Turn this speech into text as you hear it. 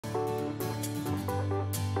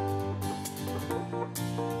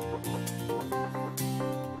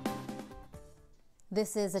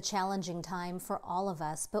This is a challenging time for all of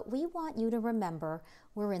us, but we want you to remember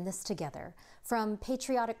we're in this together. From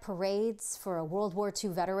patriotic parades for a World War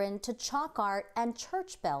II veteran to chalk art and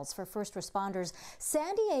church bells for first responders,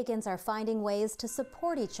 San Diegans are finding ways to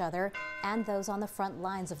support each other and those on the front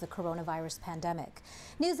lines of the coronavirus pandemic.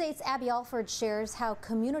 News 8's Abbie Alford shares how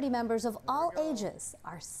community members of all ages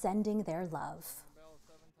are sending their love.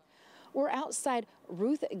 We're outside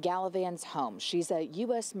Ruth Gallivan's home. She's a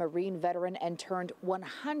U.S. Marine veteran and turned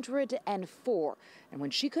 104. And when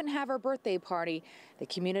she couldn't have her birthday party, the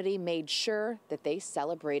community made sure that they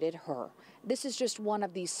celebrated her. This is just one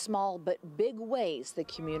of these small but big ways the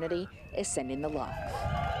community is sending the love.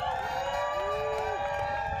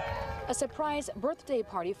 A surprise birthday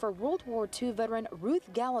party for World War II veteran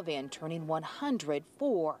Ruth Gallivan, turning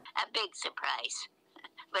 104. A big surprise,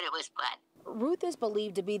 but it was fun. Ruth is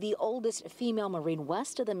believed to be the oldest female Marine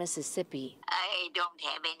west of the Mississippi. I don't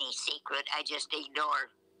have any secret. I just ignore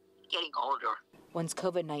getting older. Once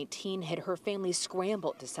COVID-19 hit, her family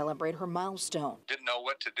scrambled to celebrate her milestone. Didn't know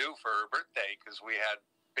what to do for her birthday because we had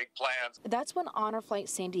big plans. That's when Honor Flight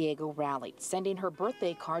San Diego rallied. Sending her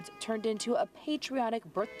birthday cards turned into a patriotic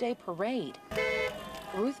birthday parade.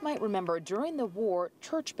 Ruth might remember during the war,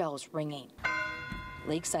 church bells ringing.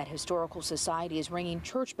 Lakeside Historical Society is ringing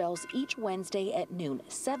church bells each Wednesday at noon,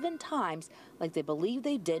 7 times like they believe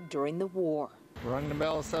they did during the war. Rung the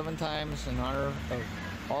bell 7 times in honor of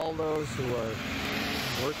all those who are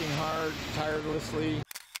working hard, tirelessly.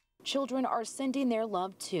 Children are sending their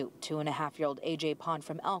love too. 2.5-year-old AJ Pond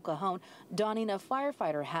from El Cajon, donning a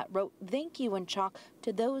firefighter hat, wrote thank you in chalk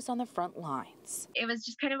to those on the front lines. It was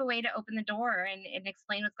just kind of a way to open the door and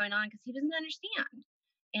explain what's going on because he doesn't understand.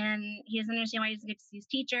 And he doesn't understand why he doesn't get to see his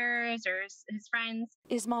teachers or his friends.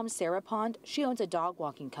 His mom, Sarah Pond, she owns a dog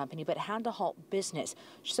walking company but had to halt business.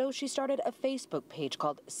 So she started a Facebook page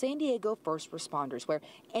called San Diego First Responders, where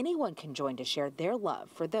anyone can join to share their love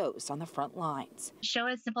for those on the front lines. Show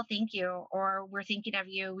a simple thank you, or we're thinking of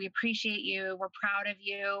you, we appreciate you, we're proud of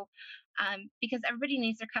you, because everybody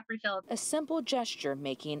needs their cup refilled. A simple gesture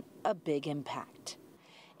making a big impact.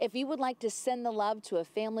 If you would like to send the love to a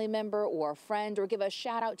family member or a friend, or give a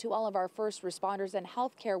shout out to all of our first responders and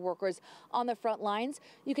healthcare workers on the front lines,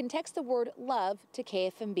 you can text the word love to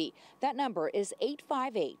KFMB. That number is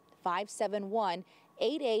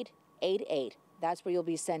 858-571-8888. That's where you'll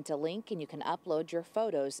be sent a link and you can upload your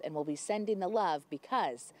photos, and we'll be sending the love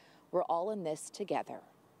because we're all in this together.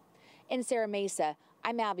 In Sarah Mesa,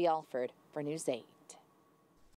 I'm Abbie Alford for News 8.